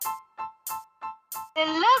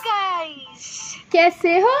Hello guys!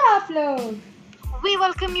 कैसे हो आप लोग? We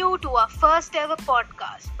welcome you to our first ever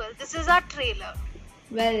podcast. Well, this is our trailer.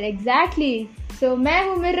 Well, exactly. So मैं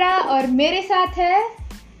हूँ मिर्रा और मेरे साथ है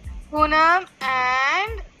Poonam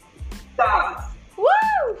and...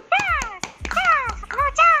 Woo! No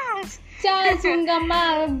Charles! Charles Ungamma.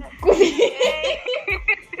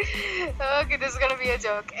 Okay, this is gonna be a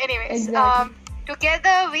joke. Anyways, Exactly.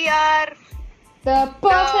 together we are... The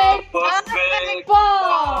perfect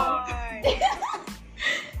pod.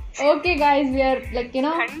 Okay guys, we are like,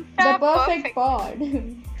 the perfect pod.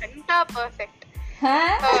 Ghanta perfect.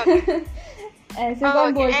 हाँ? ऐसे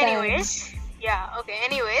कौन बोलता है?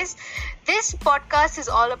 Anyways, this podcast is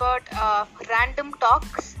all about random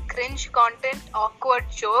talks, cringe content, awkward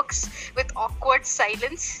jokes with awkward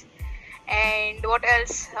silence, and what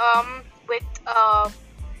else? With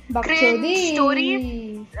cringe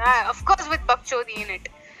stories. Of course, with bakchodi in it.